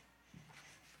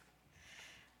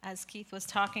As Keith was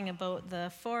talking about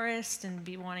the forest and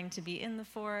wanting to be in the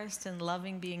forest and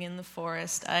loving being in the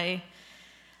forest, I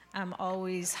am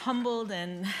always humbled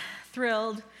and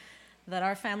thrilled that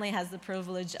our family has the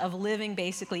privilege of living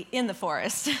basically in the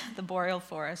forest, the boreal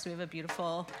forest. We have a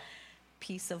beautiful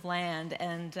piece of land,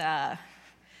 and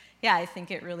I think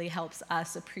it really helps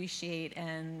us appreciate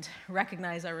and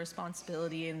recognize our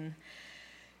responsibility in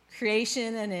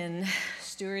creation and in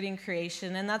stewarding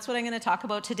creation. And that's what I'm going to talk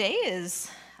about today is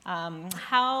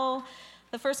how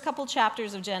the first couple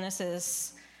chapters of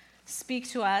Genesis speak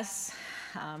to us,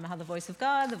 how the voice of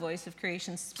God, the voice of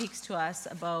creation speaks to us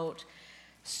about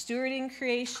stewarding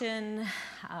creation,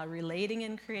 relating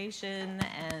in creation,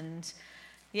 and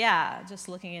just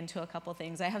looking into a couple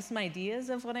things. I have some ideas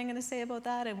of what I'm going to say about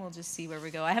that, and we'll just see where we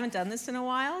go. I haven't done this in a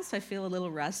while, so I feel a little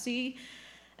rusty.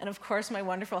 And of course, my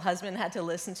wonderful husband had to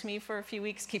listen to me for a few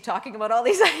weeks, keep talking about all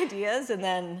these ideas, and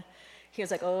then he was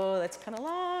like, oh, that's kind of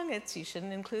long, you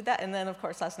shouldn't include that. And then, of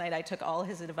course, last night I took all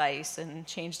his advice and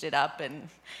changed it up, and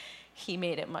he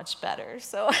made it much better.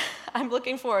 So I'm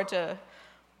looking forward to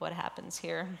what happens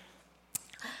here.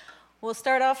 We'll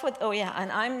start off with,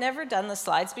 and I've never done the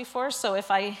slides before, so if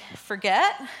I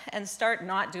forget and start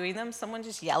not doing them, someone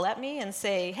just yell at me and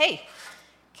say, hey,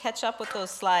 catch up with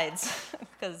those slides,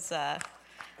 because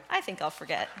I think I'll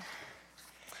forget.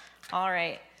 All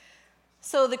right.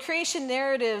 So the creation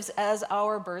narratives as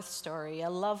our birth story, a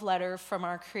love letter from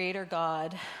our Creator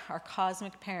God, our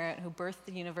cosmic parent who birthed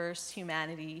the universe,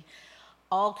 humanity,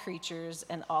 all creatures,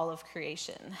 and all of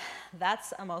creation.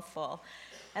 That's a mouthful.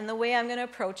 And the way I'm going to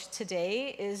approach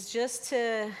today is just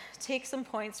to take some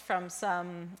points from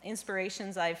some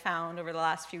inspirations I've found over the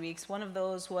last few weeks. One of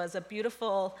those was a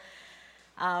beautiful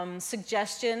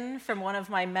suggestion from one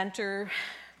of my mentor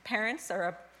parents,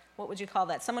 or what would you call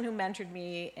that? Someone who mentored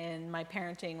me in my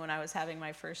parenting when I was having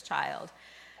my first child.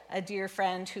 A dear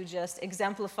friend who just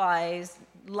exemplifies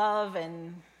love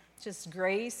and just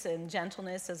grace and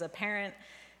gentleness as a parent,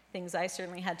 things I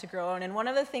certainly had to grow in. And one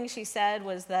of the things she said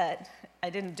was that,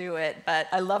 I didn't do it, but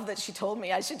I love that she told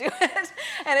me I should do it,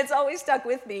 and it's always stuck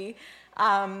with me.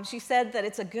 She said that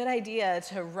it's a good idea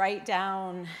to write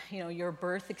down, your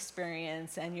birth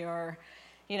experience and your,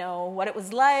 what it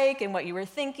was like and what you were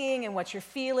thinking and what you're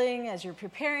feeling as you're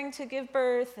preparing to give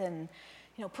birth, and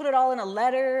put it all in a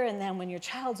letter, and then when your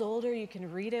child's older, you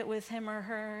can read it with him or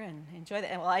her and enjoy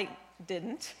that. Well, I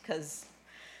didn't, because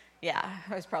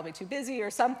I was probably too busy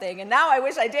or something, and now I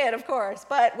wish I did, of course.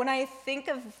 But when I think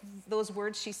of those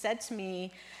words she said to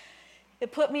me,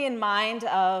 it put me in mind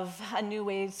of a new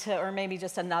way to, or maybe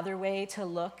just another way to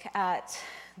look at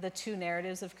the two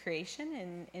narratives of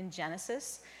creation in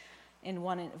Genesis, in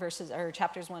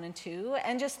chapters 1 and 2,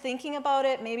 and just thinking about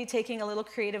it, maybe taking a little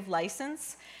creative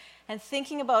license, and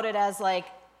thinking about it as like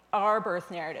our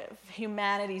birth narrative,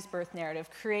 humanity's birth narrative,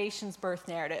 creation's birth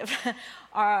narrative,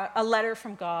 a letter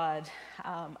from God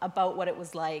about what it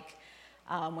was like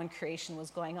when creation was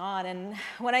going on. And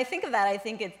when I think of that, I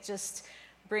think it just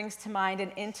brings to mind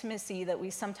an intimacy that we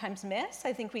sometimes miss.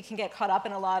 I think we can get caught up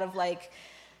in a lot of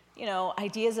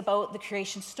ideas about the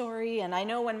creation story. And I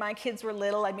know when my kids were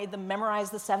little, I made them memorize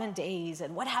the 7 days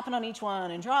and what happened on each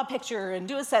one and draw a picture and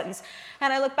do a sentence.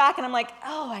 And I look back and I'm like,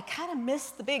 oh, I kind of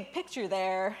missed the big picture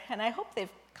there. And I hope they've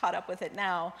caught up with it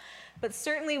now. But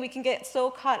certainly we can get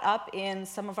so caught up in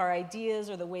some of our ideas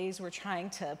or the ways we're trying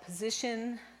to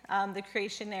position the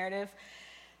creation narrative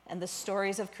and the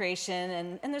stories of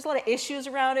creation. And there's a lot of issues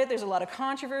around it. There's a lot of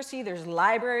controversy. There's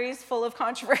libraries full of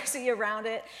controversy around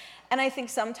it. And I think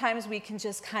sometimes we can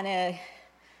just kind of,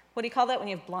 what do you call that when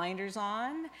you have blinders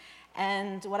on?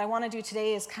 And what I want to do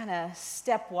today is kind of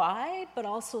step wide, but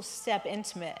also step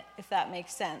intimate, if that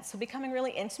makes sense. So becoming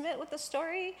really intimate with the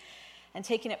story and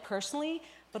taking it personally,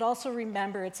 but also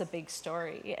remember it's a big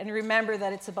story. And remember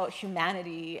that it's about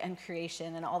humanity and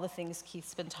creation and all the things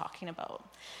Keith's been talking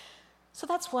about. So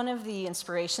that's one of the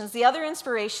inspirations. The other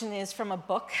inspiration is from a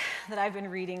book that I've been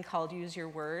reading called Use Your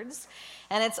Words.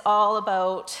 And it's all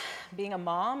about being a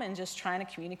mom and just trying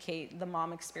to communicate the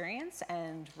mom experience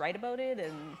and write about it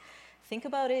and think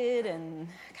about it and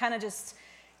kind of just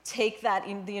take that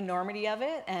in the enormity of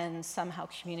it and somehow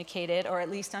communicate it, or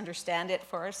at least understand it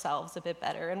for ourselves a bit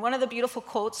better. And one of the beautiful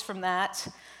quotes from that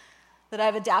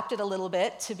I've adapted a little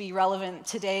bit to be relevant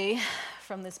today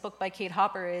from this book by Kate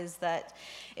Hopper is that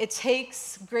it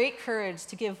takes great courage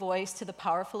to give voice to the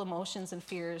powerful emotions and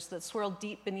fears that swirl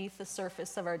deep beneath the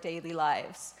surface of our daily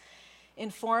lives,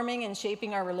 informing and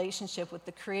shaping our relationship with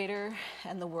the Creator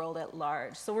and the world at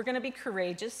large. So we're going to be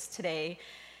courageous today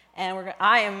And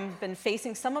I have been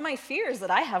facing some of my fears that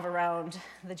I have around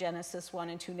the Genesis 1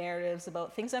 and 2 narratives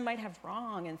about things I might have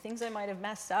wrong and things I might have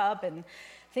messed up and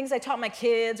things I taught my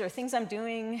kids or things I'm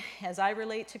doing as I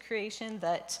relate to creation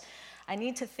that I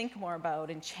need to think more about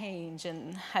and change.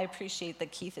 And I appreciate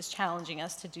that Keith is challenging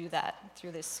us to do that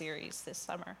through this series this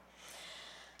summer.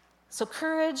 So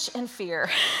courage and fear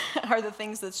are the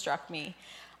things that struck me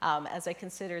as I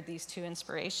considered these two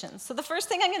inspirations. So the first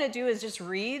thing I'm going to do is just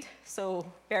read, so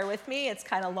bear with me, it's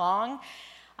kind of long.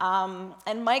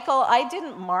 And Michael, I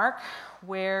didn't mark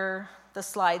where the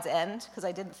slides end because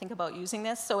I didn't think about using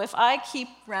this. So if I keep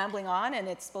rambling on and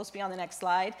it's supposed to be on the next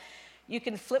slide, you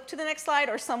can flip to the next slide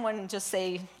or someone just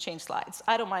say, change slides.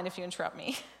 I don't mind if you interrupt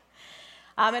me.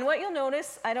 And what you'll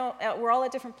notice, we're all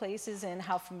at different places in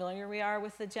how familiar we are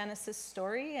with the Genesis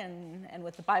story and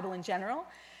with the Bible in general.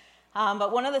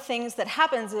 But one of the things that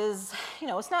happens is,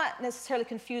 it's not necessarily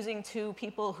confusing to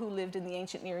people who lived in the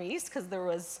ancient Near East because there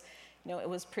was, it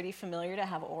was pretty familiar to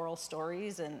have oral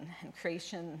stories and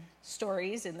creation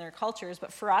stories in their cultures.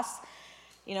 But for us,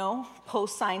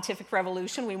 post-scientific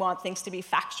revolution, we want things to be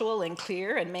factual and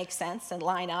clear and make sense and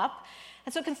line up.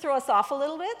 And so it can throw us off a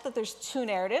little bit that there's two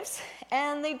narratives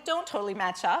and they don't totally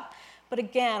match up. But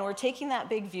again, we're taking that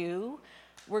big view.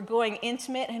 We're going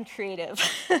intimate and creative.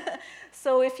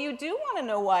 So if you do want to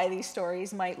know why these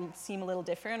stories might seem a little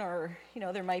different or,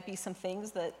 there might be some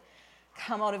things that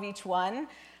come out of each one,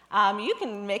 you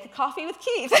can make a coffee with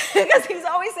Keith because he's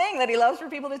always saying that he loves for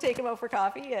people to take him out for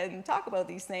coffee and talk about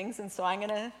these things. And so I'm going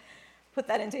to put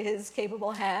that into his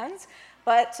capable hands.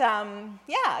 But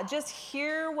just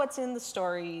hear what's in the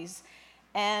stories.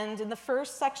 And in the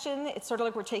first section, it's sort of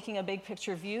like we're taking a big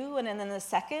picture view. And then in the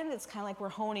second, it's kind of like we're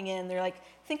honing in. They're like,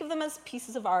 think of them as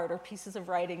pieces of art or pieces of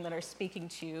writing that are speaking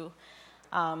to you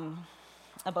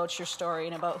about your story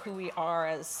and about who we are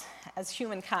as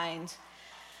humankind.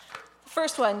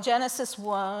 First one, Genesis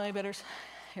 1.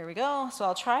 Here we go. So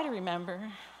I'll try to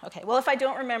remember. Okay, well, if I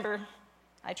don't remember,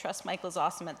 I trust Michael's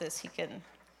awesome at this. He can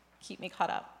keep me caught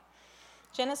up.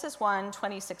 Genesis 1,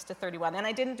 26 to 31. And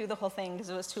I didn't do the whole thing because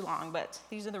it was too long, but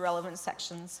these are the relevant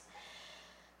sections.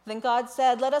 Then God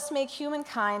said, "Let us make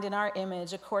humankind in our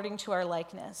image according to our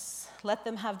likeness. Let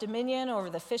them have dominion over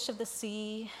the fish of the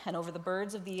sea and over the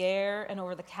birds of the air and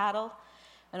over the cattle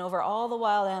and over all the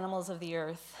wild animals of the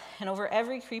earth and over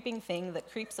every creeping thing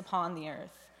that creeps upon the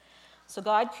earth." So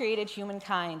God created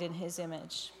humankind in his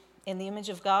image. In the image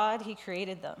of God, he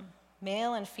created them.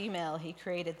 Male and female, he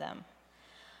created them.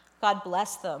 God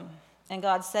blessed them, and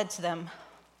God said to them,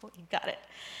 you got it,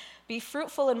 "Be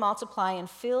fruitful and multiply and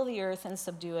fill the earth and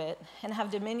subdue it, and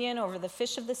have dominion over the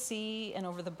fish of the sea and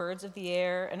over the birds of the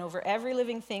air and over every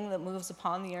living thing that moves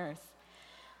upon the earth."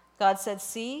 God said,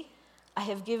 "See, I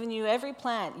have given you every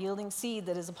plant yielding seed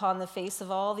that is upon the face of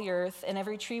all the earth, and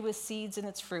every tree with seeds in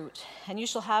its fruit, and you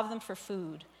shall have them for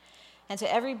food. And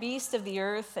to every beast of the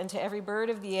earth, and to every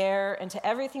bird of the air, and to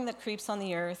everything that creeps on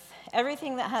the earth,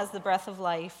 everything that has the breath of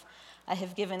life, I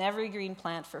have given every green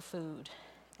plant for food."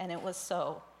 And it was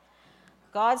so.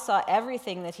 God saw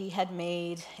everything that he had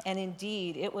made, and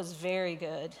indeed it was very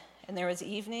good. And there was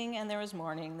evening and there was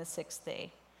morning, the sixth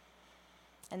day.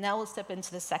 And now we'll step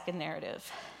into the second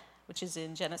narrative, which is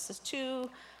in Genesis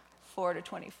 2, 4 to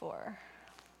 24.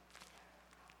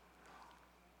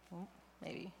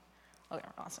 Maybe. Okay,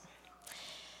 awesome.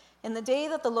 "In the day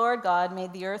that the Lord God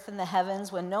made the earth and the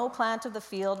heavens, when no plant of the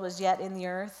field was yet in the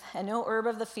earth, and no herb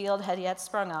of the field had yet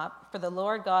sprung up, for the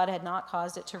Lord God had not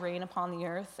caused it to rain upon the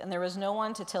earth, and there was no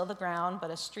one to till the ground,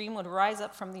 but a stream would rise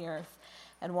up from the earth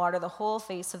and water the whole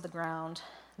face of the ground.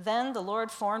 Then the Lord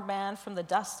formed man from the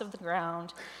dust of the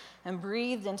ground and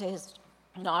breathed into his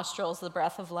nostrils the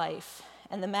breath of life,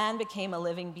 and the man became a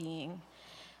living being.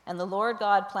 And the Lord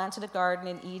God planted a garden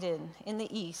in Eden in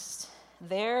the east.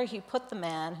 There he put the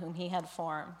man whom he had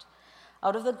formed.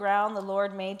 Out of the ground the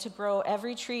Lord made to grow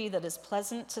every tree that is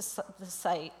pleasant to the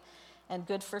sight and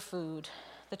good for food.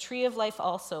 The tree of life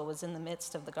also was in the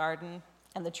midst of the garden,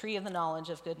 and the tree of the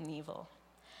knowledge of good and evil.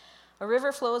 A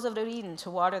river flows out of Eden to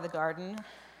water the garden."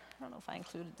 I don't know if I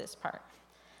included this part.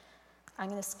 I'm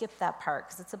going to skip that part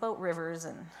because it's about rivers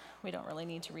and we don't really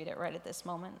need to read it right at this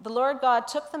moment. "The Lord God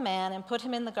took the man and put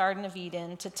him in the Garden of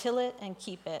Eden to till it and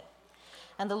keep it.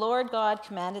 And the Lord God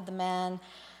commanded the man,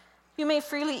 'You may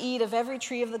freely eat of every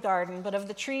tree of the garden, but of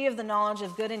the tree of the knowledge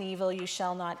of good and evil you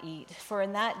shall not eat. For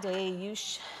in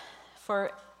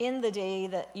the day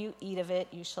that you eat of it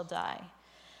you shall die.'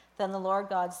 Then the Lord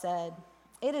God said,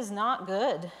 'It is not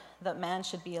good that man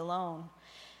should be alone.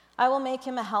 I will make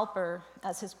him a helper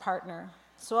as his partner.'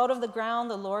 So out of the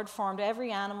ground the Lord formed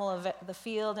every animal of the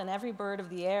field and every bird of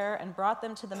the air and brought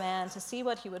them to the man to see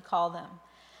what he would call them.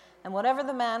 And whatever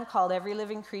the man called every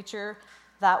living creature,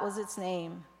 that was its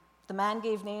name. The man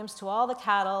gave names to all the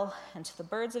cattle, and to the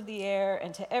birds of the air,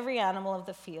 and to every animal of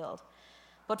the field.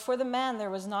 But for the man there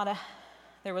was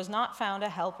not found a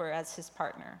helper as his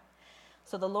partner.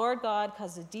 So the Lord God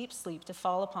caused a deep sleep to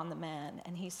fall upon the man,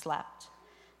 and he slept.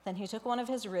 Then he took one of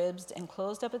his ribs and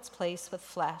closed up its place with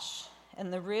flesh.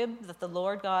 And the rib that the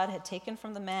Lord God had taken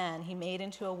from the man, he made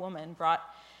into a woman, brought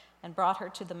her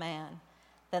to the man.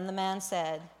 Then the man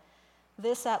said,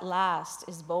 "This at last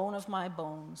is bone of my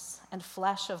bones and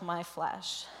flesh of my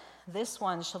flesh. This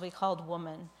one shall be called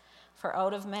woman, for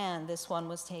out of man this one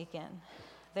was taken.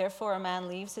 Therefore a man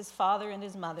leaves his father and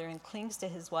his mother and clings to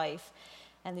his wife,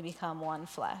 and they become one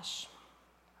flesh."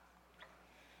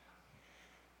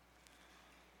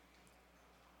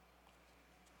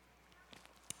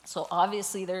 So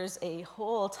obviously there's a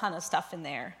whole ton of stuff in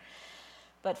there.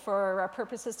 But for our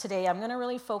purposes today, I'm going to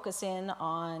really focus in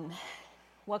on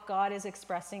what God is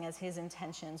expressing as his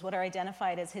intentions, what are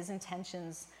identified as his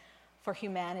intentions for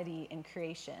humanity in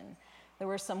creation. There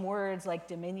were some words like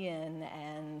dominion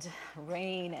and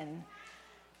reign and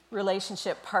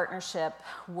relationship, partnership,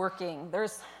 working.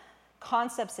 There's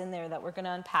concepts in there that we're going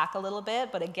to unpack a little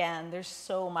bit, but again, there's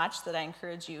so much that I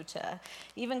encourage you to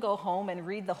even go home and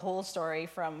read the whole story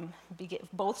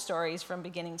both stories from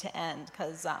beginning to end,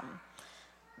 because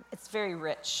it's very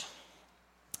rich.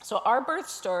 So our birth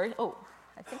story,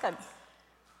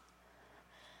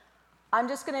 I'm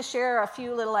just going to share a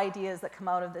few little ideas that come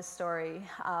out of this story.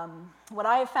 What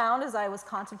I found as I was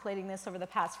contemplating this over the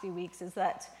past few weeks is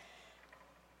that,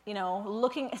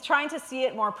 trying to see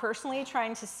it more personally,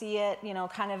 trying to see it,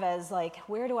 kind of as like,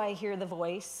 where do I hear the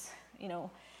voice,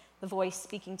 the voice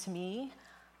speaking to me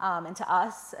and to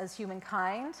us as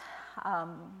humankind.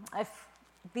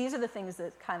 These are the things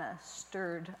that kind of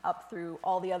stirred up through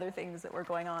all the other things that were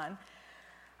going on.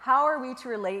 How are we to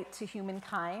relate to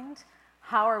humankind?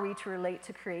 How are we to relate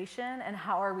to creation? And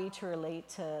how are we to relate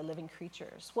to living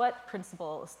creatures? What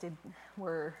principles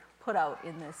were put out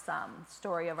in this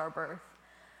story of our birth?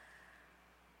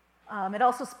 It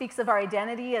also speaks of our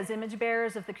identity as image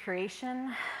bearers of the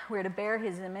creation. We're to bear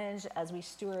his image as we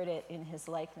steward it in his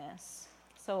likeness.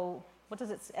 So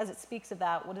as it speaks of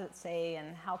that, what does it say,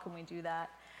 and how can we do that?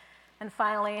 And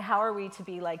finally, how are we to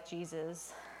be like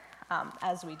Jesus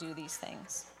as we do these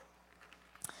things?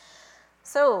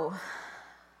 So,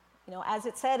 as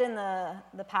it said in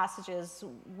the passages,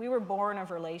 we were born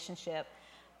of relationship.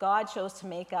 God chose to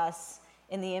make us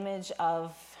in the image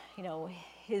of,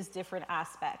 his different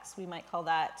aspects. We might call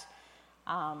that,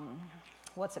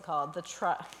 what's it called?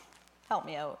 Help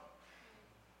me out.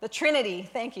 The Trinity,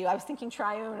 thank you. I was thinking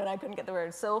triune and I couldn't get the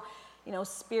word. So,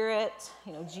 Spirit,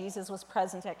 Jesus was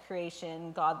present at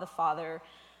creation, God the Father.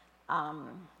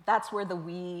 That's where the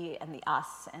we and the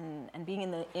us and being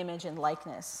in the image and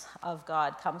likeness of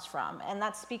God comes from. And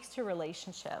that speaks to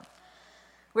relationship.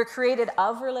 We're created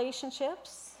of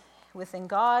relationships within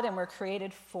God, and we're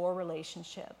created for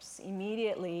relationships.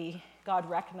 Immediately, God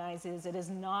recognizes it is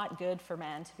not good for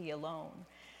man to be alone.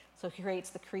 So he creates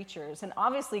the creatures. And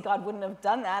obviously, God wouldn't have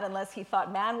done that unless he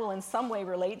thought man will in some way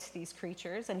relate to these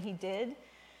creatures, and he did.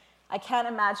 I can't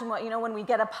imagine when we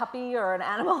get a puppy or an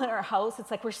animal in our house,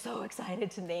 it's like we're so excited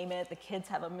to name it. The kids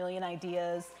have a million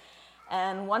ideas.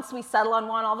 And once we settle on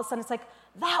one, all of a sudden it's like,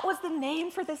 that was the name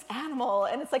for this animal.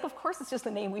 And it's like, of course it's just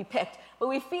the name we picked. But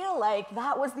we feel like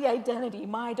that was the identity.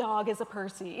 My dog is a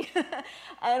Percy.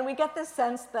 And we get this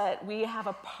sense that we have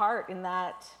a part in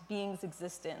that being's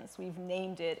existence. We've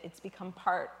named it. It's become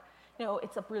part.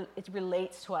 It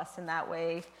relates to us in that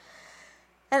way.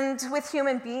 And with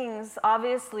human beings,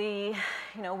 obviously,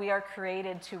 we are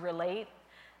created to relate.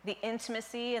 The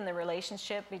intimacy and the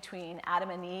relationship between Adam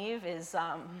and Eve is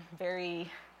very,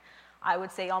 I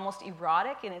would say, almost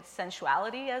erotic in its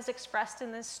sensuality as expressed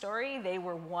in this story. They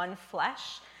were one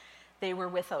flesh. They were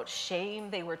without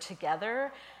shame. They were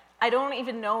together. I don't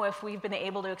even know if we've been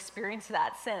able to experience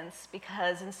that since,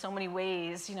 because in so many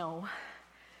ways,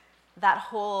 that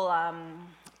whole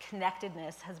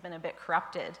connectedness has been a bit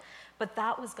corrupted. But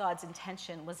that was God's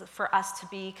intention, was for us to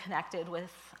be connected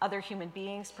with other human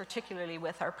beings, particularly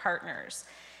with our partners,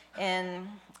 in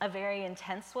a very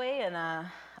intense way and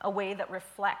a way that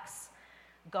reflects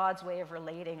God's way of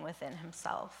relating within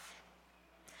himself.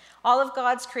 All of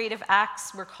God's creative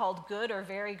acts were called good or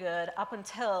very good up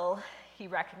until he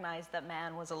recognized that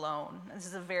man was alone. This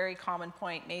is a very common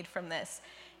point made from this.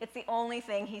 It's the only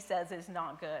thing he says is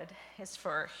not good, is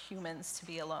for humans to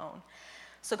be alone.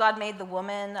 So God made the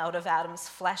woman out of Adam's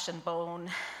flesh and bone,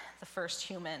 the first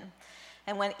human.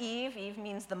 And when Eve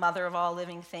means the mother of all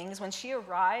living things, when she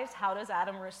arrives, how does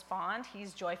Adam respond?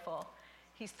 He's joyful.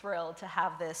 he's thrilled to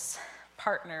have this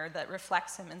partner that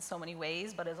reflects him in so many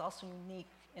ways, but is also unique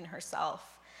in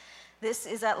herself. This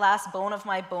is at last bone of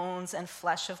my bones and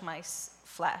flesh of my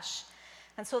flesh.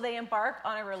 And so they embark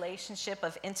on a relationship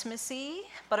of intimacy,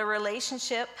 but a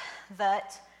relationship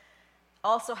that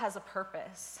also has a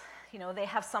purpose. You know, they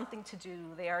have something to do.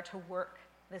 They are to work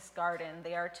this garden.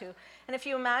 They are to, and if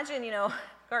you imagine, you know,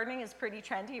 gardening is pretty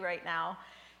trendy right now.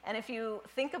 And if you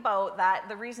think about that,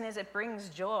 the reason is it brings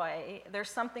joy. There's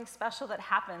something special that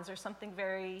happens. There's something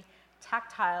very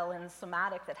tactile and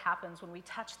somatic that happens when we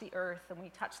touch the earth and we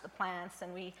touch the plants,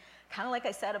 and we, kind of like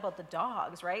I said about the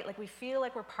dogs, right? Like we feel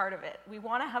like we're part of it. We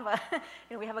want to have a,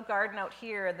 you know, we have a garden out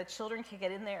here, and the children can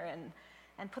get in there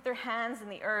and put their hands in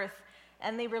the earth,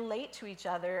 and they relate to each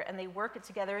other, and they work it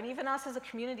together. And even us as a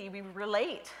community, we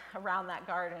relate around that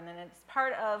garden, and it's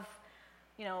part of,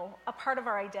 you know, a part of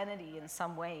our identity in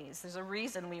some ways. There's a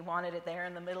reason we wanted it there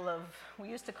in the middle of, we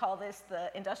used to call this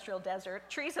the industrial desert.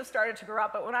 Trees have started to grow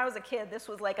up, but when I was a kid, this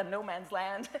was like a no man's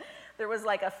land. There was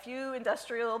like a few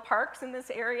industrial parks in this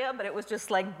area, but it was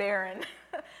just like barren.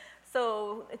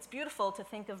 So it's beautiful to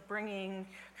think of bringing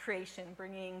creation,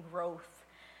 bringing growth,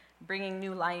 bringing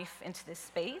new life into this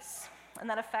space. And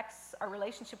that affects our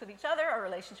relationship with each other, our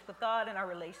relationship with God, and our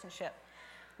relationship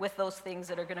with those things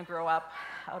that are going to grow up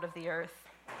out of the earth.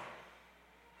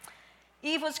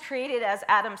 Eve was created as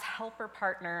Adam's helper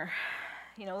partner.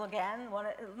 You know, again,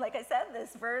 like I said,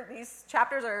 these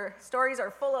chapters or stories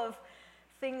are full of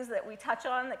things that we touch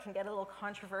on that can get a little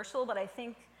controversial, but I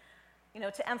think, you know,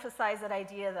 to emphasize that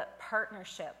idea that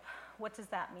partnership, what does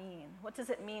that mean? What does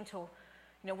it mean to,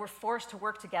 you know, we're forced to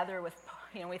work together with,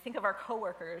 you know, we think of our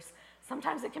coworkers.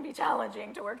 Sometimes it can be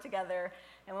challenging to work together.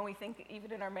 And when we think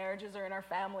even in our marriages or in our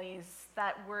families,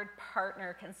 that word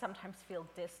partner can sometimes feel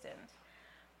distant.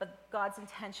 But God's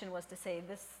intention was to say,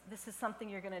 this is something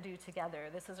you're going to do together.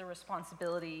 This is a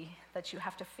responsibility that you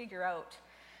have to figure out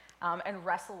and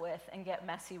wrestle with and get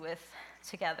messy with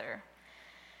together.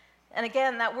 And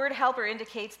again, that word helper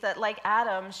indicates that like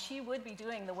Adam, she would be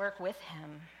doing the work with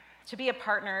him. To be a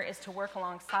partner is to work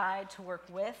alongside, to work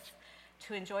with,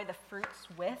 to enjoy the fruits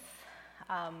with.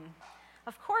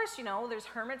 Of course, you know, there's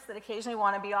hermits that occasionally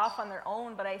want to be off on their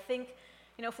own, but I think,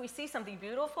 you know, if we see something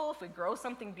beautiful, if we grow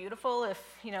something beautiful, if,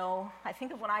 you know, I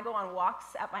think of when I go on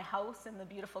walks at my house in the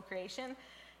beautiful creation,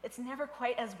 it's never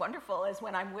quite as wonderful as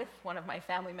when I'm with one of my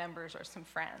family members or some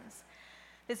friends.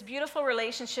 This beautiful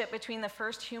relationship between the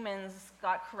first humans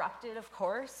got corrupted, of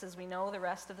course, as we know the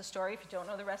rest of the story. If you don't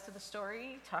know the rest of the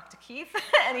story, talk to Keith,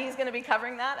 and he's going to be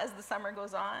covering that as the summer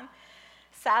goes on.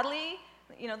 Sadly,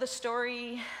 you know, the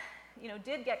story, you know,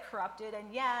 did get corrupted,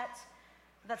 and yet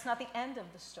that's not the end of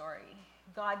the story.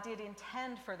 God did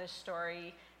intend for this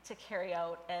story to carry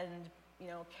out and, you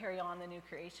know, carry on the new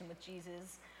creation with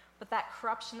Jesus. But that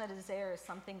corruption that is there is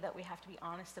something that we have to be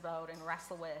honest about and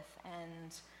wrestle with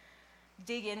and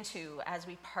dig into as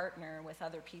we partner with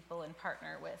other people and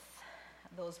partner with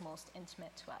those most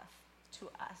intimate to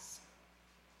us.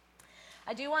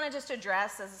 I do want to just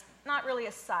address, as not really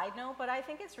a side note, but I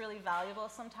think it's really valuable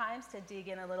sometimes to dig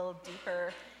in a little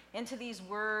deeper into these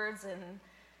words. And,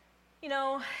 you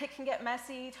know, it can get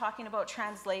messy talking about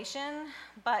translation,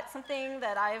 but something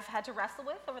that I've had to wrestle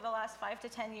with over the last 5 to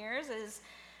 10 years is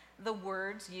the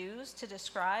words used to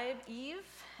describe Eve.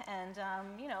 And,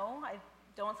 you know, I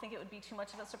don't think it would be too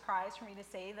much of a surprise for me to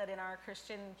say that in our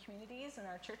Christian communities and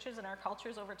our churches and our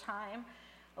cultures over time,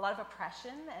 a lot of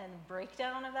oppression and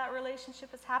breakdown of that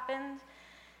relationship has happened.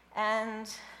 And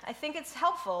I think it's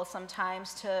helpful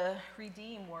sometimes to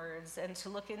redeem words and to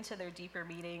look into their deeper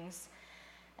meanings.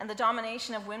 And the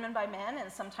domination of women by men,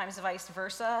 and sometimes vice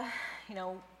versa, you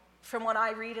know, from what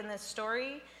I read in this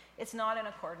story, it's not in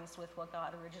accordance with what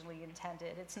God originally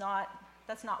intended. That's not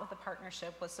what the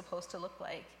partnership was supposed to look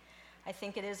like. I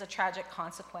think it is a tragic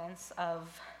consequence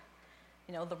of,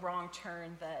 you know, the wrong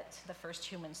turn that the first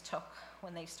humans took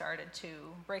when they started to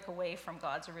break away from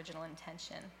God's original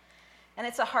intention. And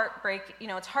it's it's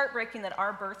heartbreaking that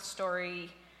our birth story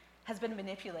has been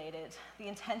manipulated. The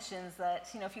intentions that,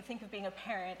 you know, if you think of being a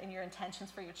parent and your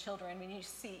intentions for your children, I mean, you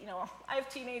see, you know, I have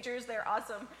teenagers, they're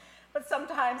awesome, but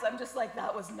sometimes I'm just like,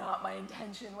 that was not my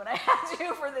intention when I had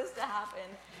you for this to happen.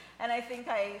 And I think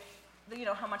you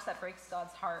know, how much that breaks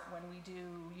God's heart when we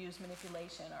do use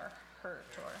manipulation or hurt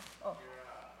or,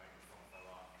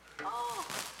 Oh,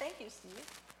 thank you, Steve.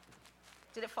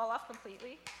 Did it fall off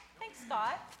completely? Thanks,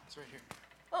 Scott. It's right here.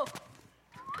 Oh.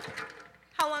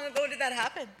 How long ago did that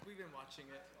happen? We've been watching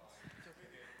it.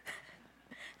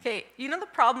 Okay, you know the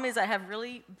problem is I have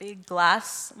really big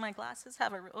glass. My glasses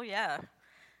have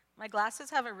my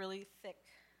glasses have a really thick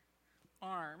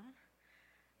arm.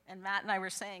 And Matt and I were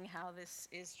saying how this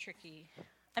is tricky.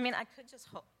 I mean, I could just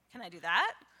can I do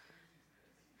that?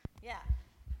 Yeah.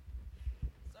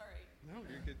 Sorry. No,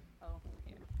 you're good. Oh,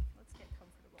 here. Let's get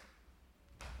comfortable.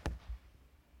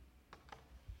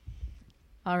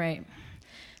 All right.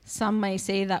 Some may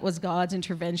say that was God's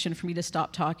intervention for me to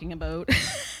stop talking about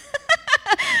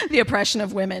the oppression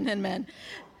of women and men.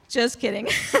 Just kidding.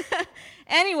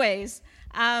 Anyways,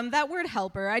 that word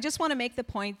helper, I just want to make the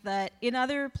point that in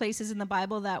other places in the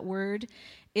Bible, that word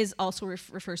is also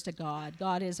refers to God.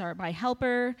 God is my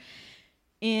helper.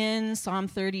 In Psalm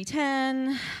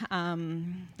 30:10,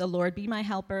 the Lord be my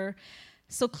helper.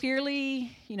 So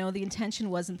clearly, the intention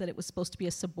wasn't that it was supposed to be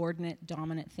a subordinate,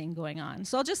 dominant thing going on.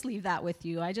 So I'll just leave that with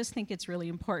you. I just think it's really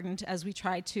important as we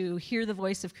try to hear the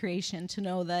voice of creation to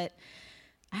know that,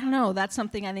 that's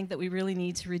something I think that we really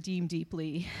need to redeem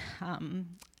deeply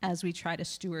as we try to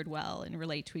steward well and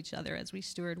relate to each other as we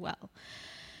steward well.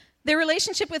 Their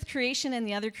relationship with creation and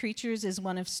the other creatures is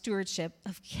one of stewardship,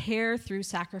 of care through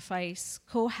sacrifice,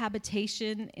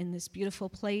 cohabitation in this beautiful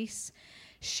place,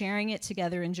 sharing it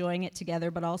together, enjoying it together,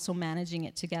 but also managing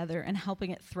it together and helping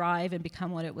it thrive and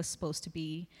become what it was supposed to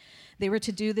be. They were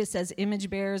to do this as image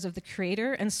bearers of the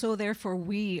Creator, and so therefore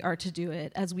we are to do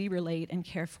it as we relate and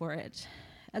care for it,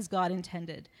 as God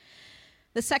intended.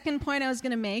 The second point I was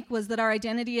going to make was that our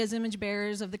identity as image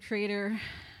bearers of the Creator,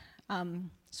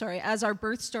 as our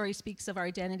birth story speaks of our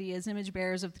identity as image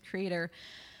bearers of the Creator,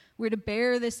 we're to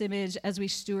bear this image as we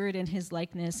steward in His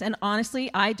likeness. And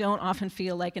honestly, I don't often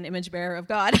feel like an image bearer of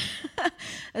God,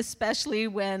 especially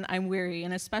when I'm weary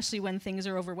and especially when things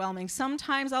are overwhelming.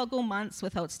 Sometimes I'll go months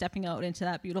without stepping out into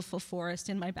that beautiful forest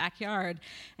in my backyard,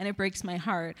 and it breaks my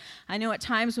heart. I know at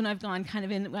times when I've gone kind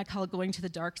of in, I call it going to the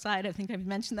dark side. I think I've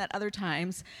mentioned that other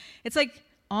times. It's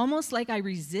almost like I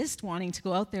resist wanting to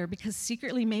go out there because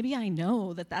secretly maybe I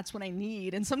know that that's what I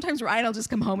need. And sometimes Ryan will just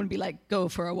come home and be like, go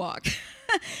for a walk.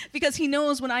 Because he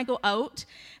knows when I go out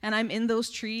and I'm in those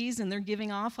trees and they're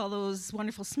giving off all those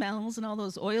wonderful smells and all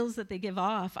those oils that they give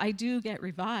off, I do get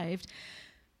revived.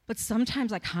 But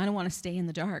sometimes I kind of want to stay in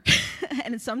the dark.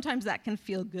 And sometimes that can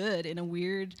feel good in a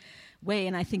weird way,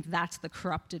 and I think that's the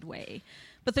corrupted way.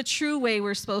 But the true way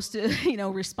we're supposed to,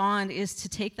 respond is to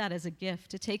take that as a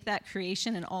gift, to take that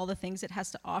creation and all the things it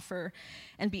has to offer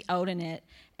and be out in it.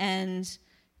 And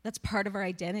that's part of our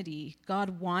identity.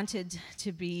 God wanted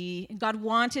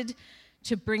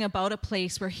to bring about a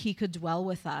place where He could dwell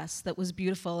with us that was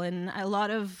beautiful. And a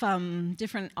lot of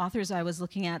different authors I was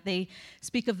looking at, they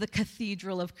speak of the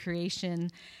cathedral of creation.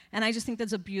 And I just think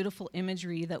that's a beautiful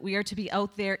imagery, that we are to be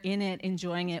out there in it,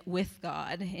 enjoying it with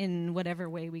God in whatever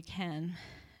way we can.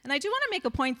 And I do want to make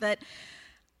a point that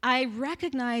I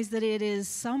recognize that it is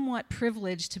somewhat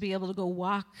privileged to be able to go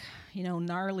walk,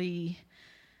 gnarly,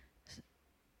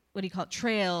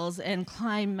 trails and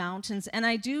climb mountains. And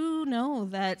I do know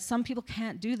that some people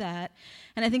can't do that.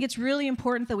 And I think it's really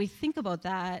important that we think about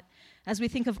that as we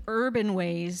think of urban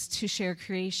ways to share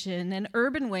creation and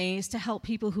urban ways to help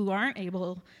people who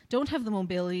don't have the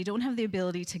mobility, don't have the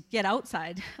ability to get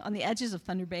outside on the edges of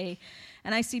Thunder Bay.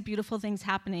 And I see beautiful things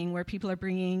happening where people are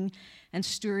bringing and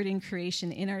stewarding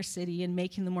creation in our city and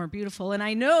making them more beautiful. And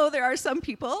I know there are some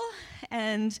people,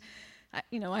 and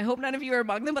I hope none of you are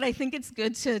among them, but I think it's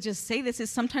good to just say this,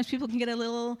 is sometimes people can get a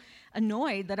little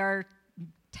annoyed that our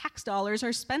tax dollars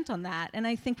are spent on that. And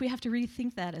I think we have to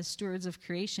rethink that as stewards of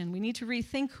creation. We need to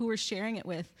rethink who we're sharing it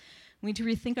with. We need to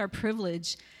rethink our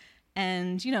privilege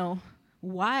and,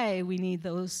 why we need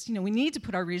those. We need to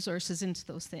put our resources into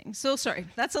those things. So sorry,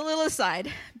 that's a little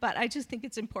aside, but I just think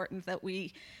it's important that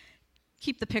we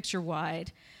keep the picture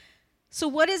wide. So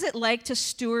what is it like to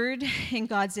steward in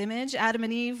God's image? Adam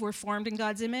and Eve were formed in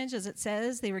God's image, as it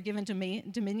says. They were given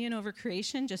dominion over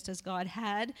creation, just as God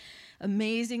had.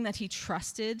 Amazing that He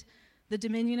trusted the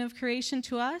dominion of creation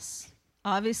to us.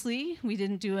 Obviously, we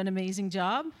didn't do an amazing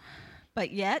job,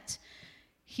 but yet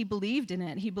He believed in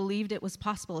it. He believed it was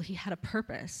possible. He had a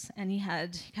purpose, and he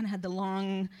kind of had the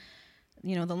long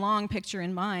picture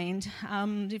in mind.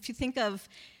 If you think of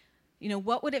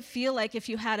what would it feel like if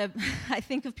you had I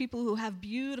think of people who have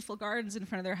beautiful gardens in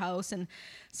front of their house, and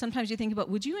sometimes you think about,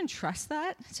 would you entrust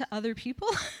that to other people?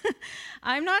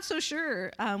 I'm not so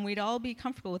sure we'd all be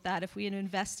comfortable with that if we had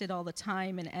invested all the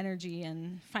time and energy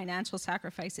and financial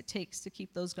sacrifice it takes to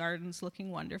keep those gardens looking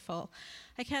wonderful.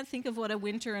 I can't think of what a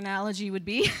winter analogy would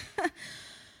be.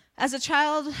 As a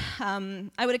child,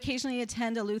 I would occasionally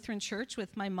attend a Lutheran church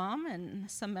with my mom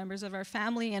and some members of our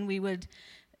family, and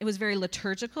it was very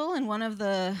liturgical, and one of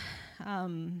the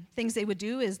things they would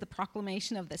do is the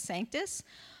proclamation of the Sanctus.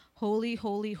 Holy,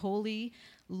 holy, holy,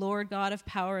 Lord God of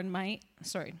power and might.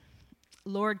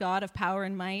 Lord God of power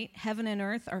and might, heaven and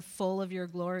earth are full of your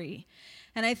glory.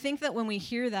 And I think that when we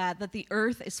hear that the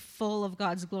earth is full of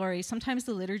God's glory, sometimes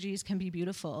the liturgies can be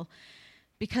beautiful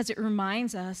because it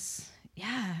reminds us,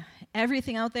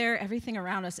 everything out there, everything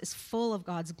around us is full of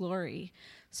God's glory.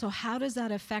 So how does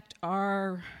that affect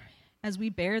as we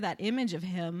bear that image of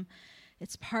him,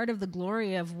 it's part of the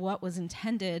glory of what was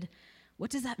intended. What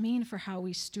does that mean for how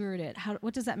we steward it?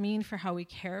 What does that mean for how we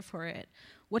care for it?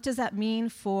 What does that mean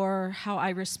for how I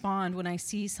respond when I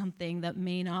see something that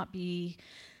may not be...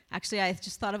 Actually, I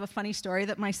just thought of a funny story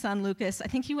that my son, Lucas, I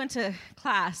think he went to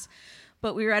class,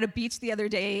 but we were at a beach the other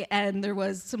day, and there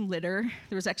was some litter.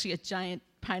 There was actually a giant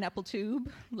pineapple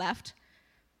tube left.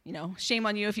 Shame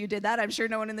on you if you did that. I'm sure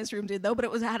no one in this room did, though, but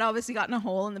it had obviously gotten a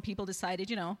hole, and the people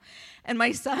decided, And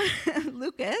my son,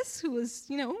 Lucas, who was,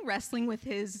 wrestling with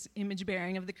his image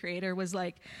bearing of the Creator, was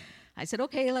like, I said,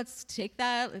 okay, let's take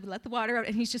that, let the water out.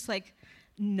 And he's just like,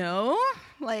 no,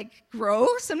 like,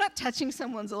 gross. I'm not touching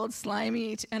someone's old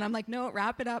slimy. And I'm like, no,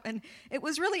 wrap it up. And it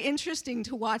was really interesting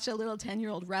to watch a little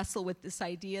 10-year-old wrestle with this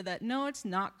idea that, no, it's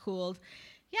not cool.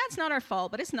 Yeah, it's not our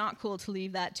fault, but it's not cool to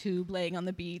leave that tube laying on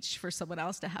the beach for someone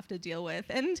else to have to deal with.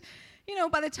 And,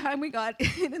 by the time we got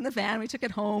it in the van, we took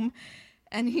it home,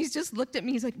 and he's just looked at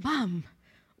me. He's like, Mom,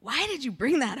 why did you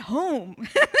bring that home?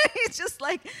 He's just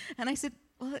like, and I said,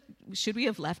 well, should we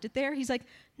have left it there? He's like,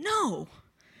 no.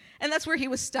 And that's where he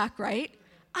was stuck, right?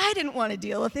 I didn't want to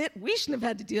deal with it. We shouldn't have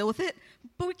had to deal with it,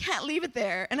 but we can't leave it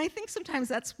there. And I think sometimes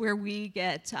that's where we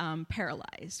get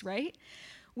paralyzed, right?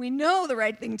 We know the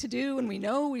right thing to do, and we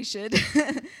know we should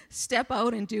step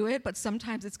out and do it, but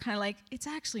sometimes it's kind of like, it's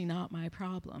actually not my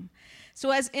problem.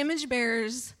 So as image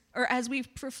bearers, or as we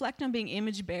reflect on being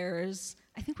image bearers,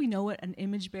 I think we know what an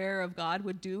image bearer of God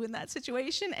would do in that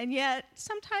situation, and yet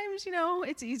sometimes,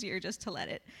 it's easier just to let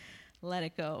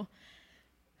it go.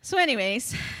 So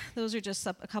anyways, those are just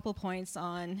a couple points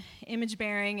on image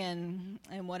bearing and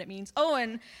what it means. Oh,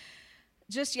 and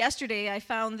just yesterday, I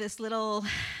found this little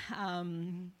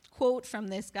quote from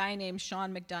this guy named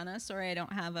Sean McDonough. Sorry, I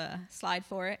don't have a slide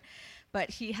for it. But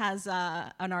he has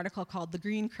an article called The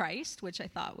Green Christ, which I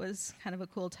thought was kind of a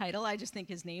cool title. I just think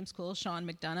his name's cool, Sean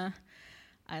McDonough.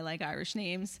 I like Irish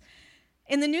names.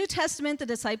 In the New Testament, the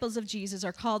disciples of Jesus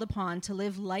are called upon to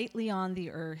live lightly on the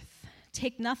earth.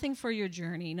 Take nothing for your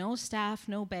journey, no staff,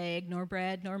 no bag, nor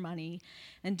bread, nor money,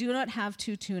 and do not have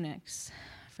 2 tunics.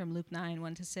 From Luke 9,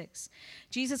 1-6.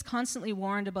 Jesus constantly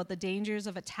warned about the dangers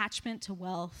of attachment to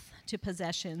wealth, to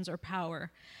possessions, or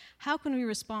power. How can we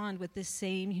respond with this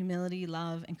same humility,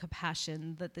 love, and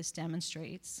compassion that this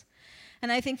demonstrates?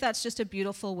 And I think that's just a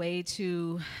beautiful way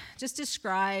to just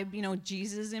describe,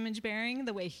 Jesus' image bearing,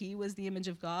 the way he was the image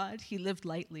of God. He lived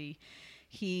lightly.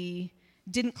 He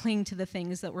didn't cling to the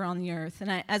things that were on the earth.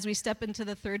 And as we step into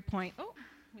the third point,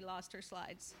 we lost our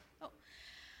slides.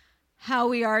 How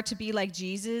we are to be like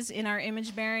Jesus in our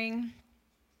image bearing.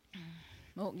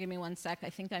 Give me one sec. I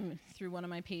think I'm through one of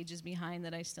my pages behind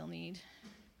that I still need.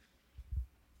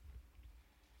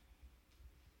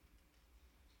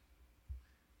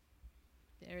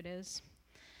 There it is.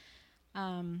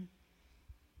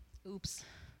 Oops.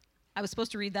 I was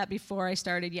supposed to read that before I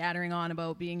started yattering on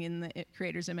about being in the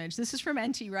Creator's image. This is from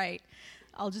N.T. Wright.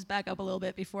 I'll just back up a little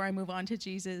bit before I move on to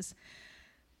Jesus.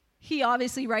 He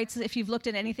obviously writes, if you've looked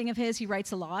at anything of his, he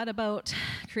writes a lot about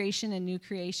creation and new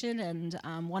creation.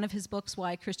 And one of his books,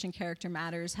 Why Christian Character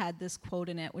Matters, had this quote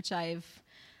in it, which I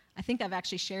think I've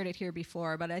actually shared it here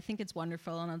before, but I think it's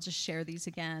wonderful, and I'll just share these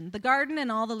again. The garden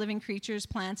and all the living creatures,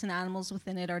 plants, and animals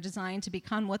within it are designed to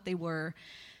become what they were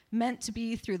meant to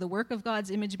be through the work of God's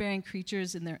image-bearing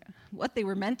creatures what they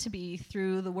were meant to be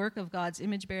through the work of God's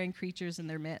image-bearing creatures in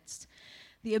their midst.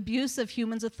 The abuse of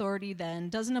humans' authority, then,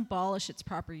 doesn't abolish its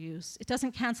proper use. It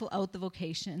doesn't cancel out the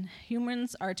vocation.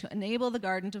 Humans are to enable the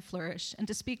garden to flourish and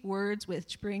to speak words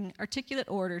which bring articulate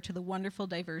order to the wonderful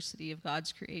diversity of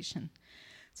God's creation.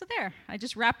 So there, I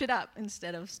just wrapped it up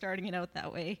instead of starting it out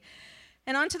that way.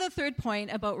 And on to the third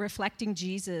point about reflecting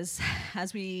Jesus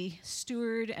as we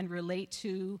steward and relate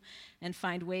to and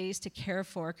find ways to care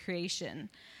for creation.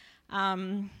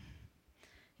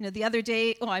 The other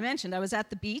day, I mentioned I was at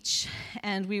the beach,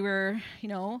 and we were,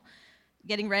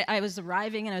 getting ready. I was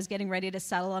arriving, and I was getting ready to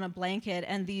settle on a blanket,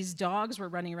 and these dogs were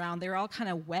running around. They were all kind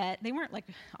of wet. They weren't like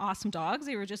awesome dogs.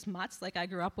 They were just mutts like I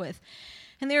grew up with.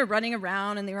 And they were running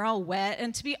around, and they were all wet.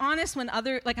 And to be honest,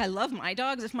 I love my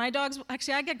dogs.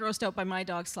 Actually, I get grossed out by my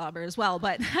dog slobber as well,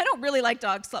 but I don't really like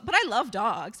dog slobber. But I love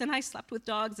dogs, and I slept with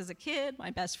dogs as a kid.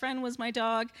 My best friend was my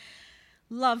dog.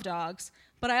 Love dogs.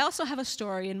 But I also have a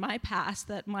story in my past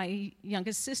that my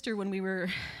youngest sister, when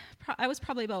I was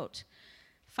probably about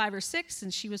 5 or 6,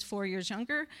 and she was 4 years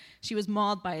younger. She was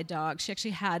mauled by a dog. She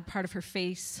actually had part of her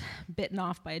face bitten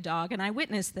off by a dog, and I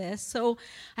witnessed this. So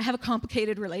I have a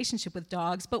complicated relationship with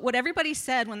dogs. But what everybody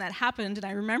said when that happened, and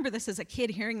I remember this as a kid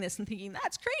hearing this and thinking,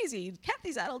 that's crazy. Can't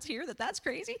these adults hear that that's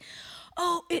crazy?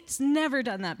 Oh, it's never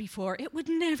done that before. It would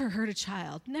never hurt a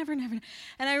child. Never, never.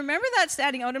 And I remember that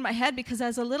standing out in my head because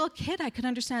as a little kid, I could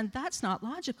understand that's not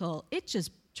logical. It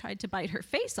just tried to bite her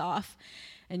face off.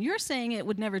 And you're saying it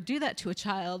would never do that to a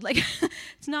child. Like,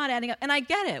 it's not adding up. And I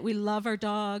get it. We love our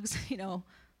dogs. You know,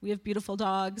 we have beautiful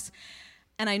dogs.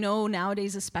 And I know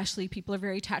nowadays especially people are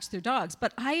very attached to their dogs.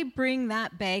 But I bring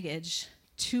that baggage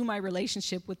to my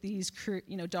relationship with these,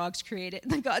 dogs created,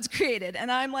 that God's created.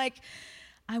 And I'm like,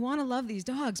 I want to love these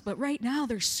dogs, but right now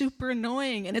they're super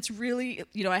annoying. And it's really,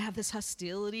 I have this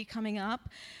hostility coming up.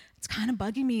 It's kind of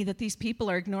bugging me that these people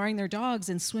are ignoring their dogs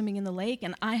and swimming in the lake,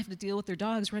 and I have to deal with their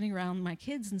dogs running around my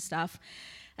kids and stuff.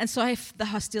 And so the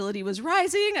hostility was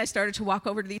rising. I started to walk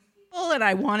over to these people, and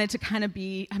I wanted to kind of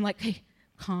I'm like, hey,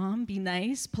 calm, be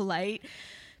nice, polite,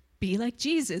 be like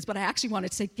Jesus. But I actually wanted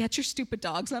to say, get your stupid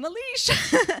dogs on a leash.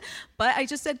 But I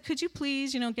just said, could you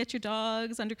please, get your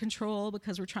dogs under control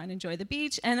because we're trying to enjoy the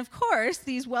beach. And of course,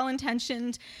 these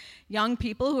well-intentioned young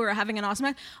people who are having an awesome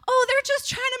time, oh, they're just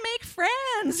trying to make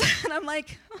friends. And I'm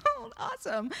like, oh,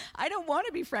 awesome. I don't want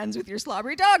to be friends with your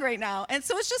slobbery dog right now. And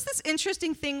so it's just this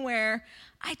interesting thing where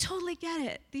I totally get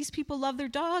it. These people love their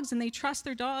dogs and they trust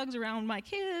their dogs around my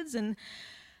kids, and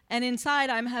inside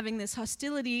I'm having this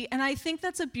hostility. And I think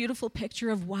that's a beautiful picture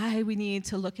of why we need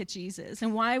to look at Jesus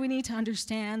and why we need to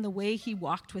understand the way he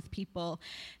walked with people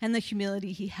and the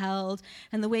humility he held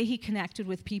and the way he connected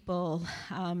with people,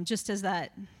 just as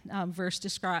that verse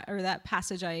described, or that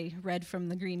passage I read from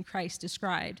the Green Christ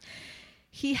described.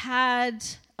 He had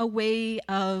a way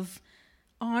of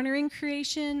honoring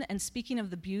creation and speaking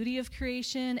of the beauty of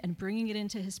creation and bringing it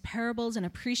into his parables and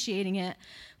appreciating it.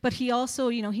 But he also,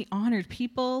 he honored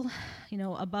people,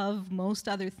 above most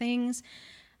other things.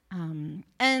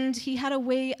 And he had a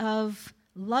way of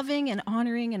loving and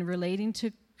honoring and relating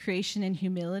to creation in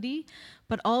humility,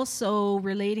 but also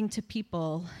relating to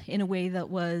people in a way that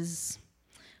was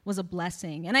a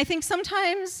blessing. And I think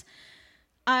sometimes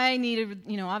I needed,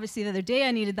 obviously the other day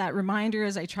I needed that reminder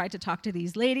as I tried to talk to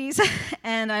these ladies.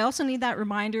 And I also need that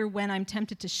reminder when I'm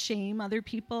tempted to shame other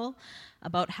people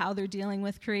about how they're dealing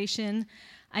with creation.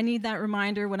 I need that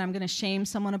reminder when I'm going to shame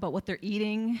someone about what they're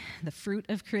eating, the fruit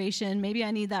of creation. Maybe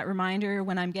I need that reminder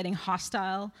when I'm getting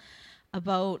hostile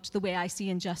about the way I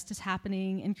see injustice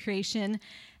happening in creation.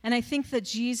 And I think that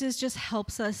Jesus just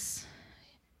helps us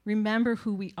remember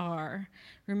who we are,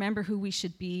 remember who we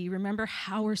should be, remember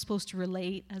how we're supposed to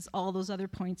relate, as all those other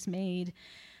points made.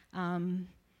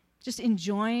 Just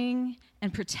enjoying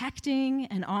and protecting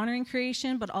and honoring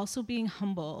creation, but also being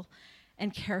humble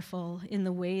and careful in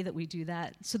the way that we do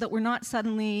that, so that we're not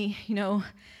suddenly,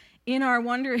 in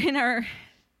our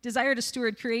desire to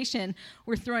steward creation,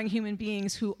 we're throwing human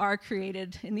beings who are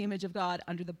created in the image of God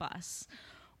under the bus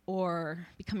or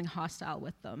becoming hostile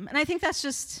with them. And I think that's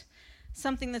just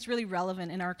something that's really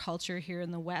relevant in our culture here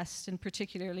in the West, and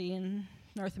particularly in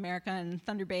North America and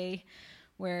Thunder Bay,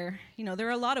 where, there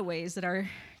are a lot of ways that our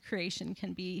creation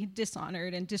can be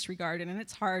dishonored and disregarded, and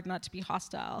it's hard not to be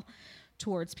hostile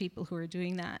towards people who are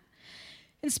doing that.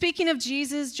 And speaking of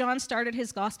Jesus, John started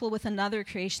his gospel with another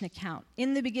creation account.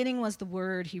 In the beginning was the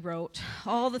Word, he wrote.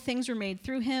 All the things were made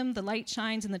through him. The light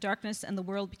shines in the darkness, and the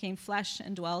world became flesh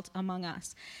and dwelt among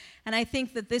us. And I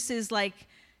think that this is like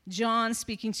John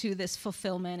speaking to this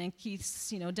fulfillment, and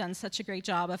Keith's, done such a great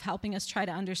job of helping us try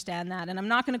to understand that. And I'm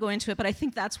not going to go into it, but I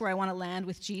think that's where I want to land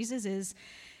with Jesus is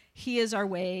he is our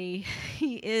way.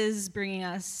 He is bringing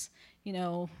us,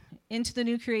 into the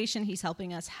new creation. He's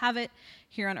helping us have it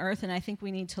here on earth, and I think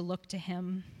we need to look to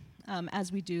him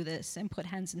as we do this and put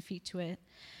hands and feet to it.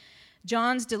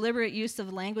 John's deliberate use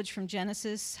of language from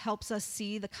Genesis helps us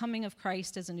see the coming of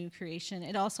Christ as a new creation.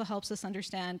 It also helps us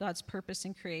understand God's purpose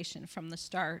in creation from the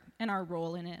start and our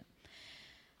role in it.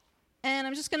 And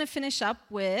I'm just going to finish up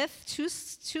with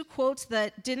two quotes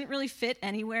that didn't really fit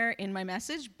anywhere in my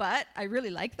message, but I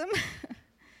really like them.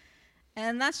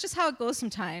 And that's just how it goes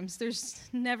sometimes. There's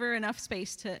never enough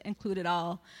space to include it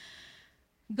all.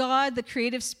 God, the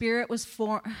creative spirit,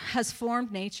 has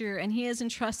formed nature, and he has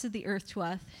entrusted the earth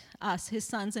to us, his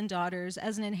sons and daughters,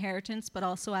 as an inheritance, but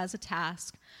also as a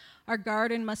task. Our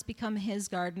garden must become his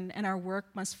garden, and our work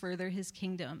must further his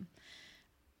kingdom.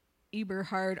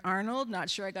 Eberhard Arnold, not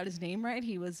sure I got his name right.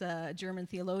 He was a German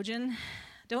theologian.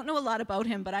 Don't know a lot about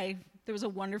him, but there was a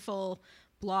wonderful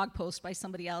blog post by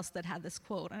somebody else that had this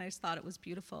quote, and I just thought it was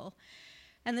beautiful.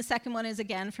 And the second one is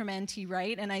again from N.T.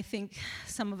 Wright, and I think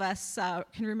some of us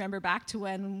can remember back to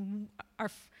when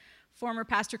our former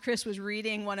pastor Chris was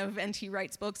reading one of N.T.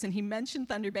 Wright's books, and he mentioned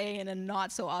Thunder Bay in a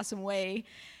not so awesome way.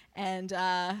 And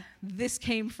this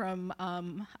came from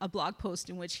a blog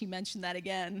post in which he mentioned that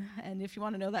again. And if you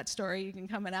want to know that story, you can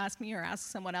come and ask me or ask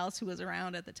someone else who was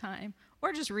around at the time,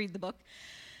 or just read the book.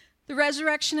 The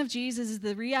resurrection of Jesus is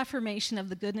the reaffirmation of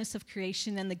the goodness of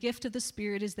creation, and the gift of the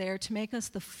Spirit is there to make us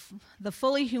the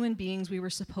fully human beings we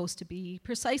were supposed to be,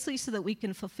 precisely so that we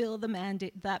can fulfill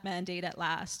that mandate at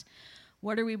last.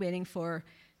 What are we waiting for?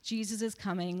 Jesus is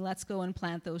coming. Let's go and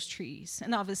plant those trees.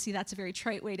 And obviously, that's a very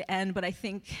trite way to end, but I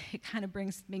think it kind of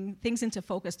brings things into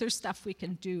focus. There's stuff we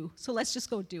can do, so let's just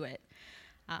go do it.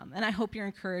 And I hope you're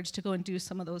encouraged to go and do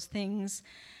some of those things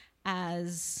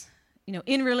as,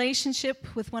 in relationship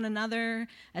with one another,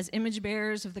 as image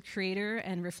bearers of the Creator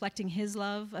and reflecting His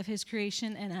love of His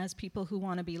creation, and as people who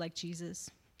want to be like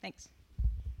Jesus. Thanks.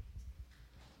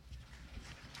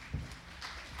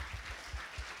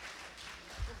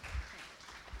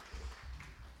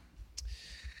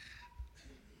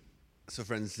 So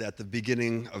friends, at the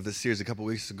beginning of the series a couple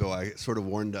weeks ago, I sort of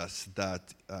warned us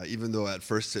that even though at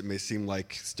first it may seem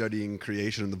like studying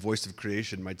creation and the voice of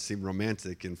creation might seem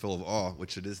romantic and full of awe,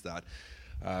 which it is that,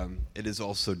 it is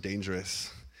also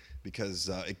dangerous because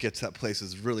it gets at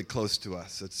places really close to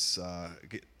us.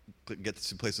 It gets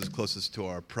to places closest to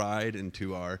our pride and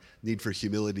to our need for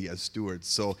humility as stewards.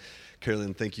 So,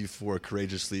 Carolyn, thank you for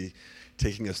courageously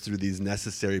taking us through these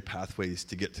necessary pathways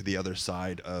to get to the other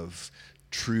side of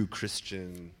true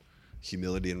Christian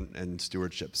humility and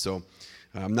stewardship. So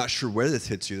I'm not sure where this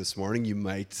hits you this morning. You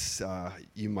might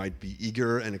be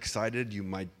eager and excited. You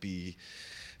might be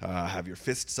have your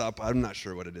fists up. I'm not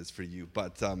sure what it is for you,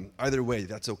 but either way,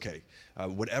 that's okay.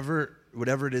 Whatever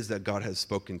it is that God has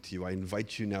spoken to you, I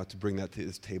invite you now to bring that to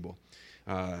His table.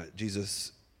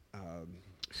 Jesus,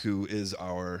 who is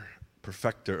our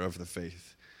perfecter of the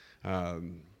faith,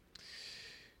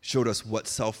 showed us what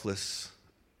selfless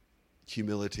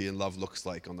humility and love looks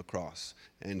like on the cross.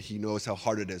 And He knows how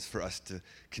hard it is for us to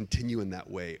continue in that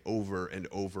way over and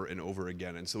over and over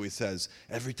again. And so He says,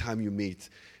 every time you meet,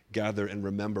 gather and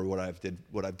remember what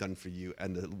I've done for you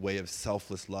and the way of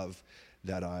selfless love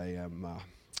that I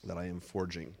am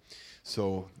forging.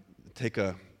 So take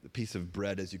a piece of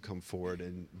bread as you come forward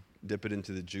and dip it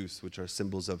into the juice, which are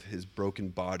symbols of His broken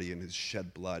body and His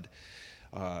shed blood.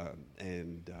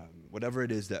 Whatever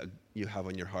it is that you have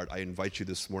on your heart, I invite you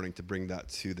this morning to bring that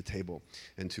to the table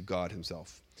and to God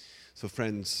Himself. So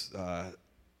friends,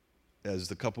 as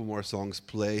the couple more songs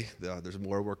play, there's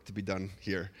more work to be done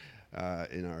here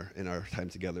in our time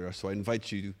together. So I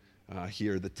invite you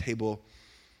here. The table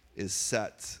is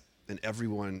set and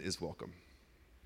everyone is welcome.